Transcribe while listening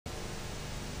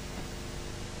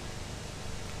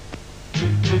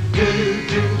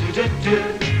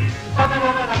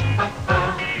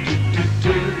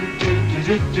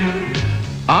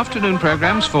Afternoon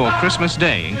programmes for Christmas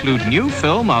Day include new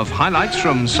film of highlights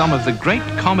from some of the great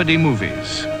comedy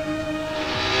movies.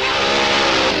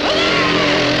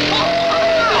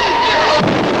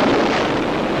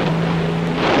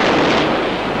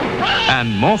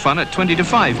 And more fun at 20 to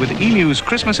 5 with Emu's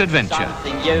Christmas Adventure.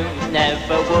 Something you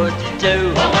never would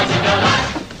do.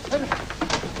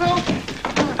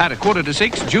 At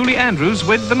 5:45, Julie Andrews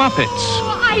with the Muppets.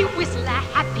 Oh, I whistle a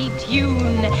happy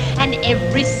tune, and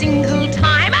every single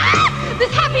time,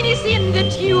 there's happiness in the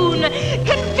tune,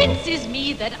 convinces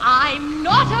me that I'm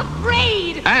not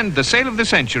afraid. And the Sale of the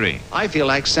Century. I feel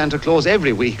like Santa Claus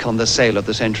every week on the Sale of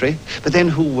the Century, but then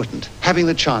who wouldn't? Having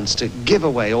the chance to give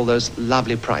away all those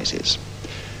lovely prizes.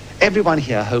 Everyone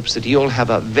here hopes that you'll have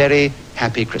a very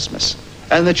happy Christmas,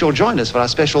 and that you'll join us for our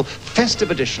special festive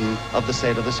edition of the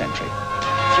Sale of the Century.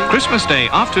 Christmas Day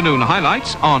afternoon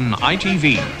highlights on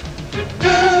ITV.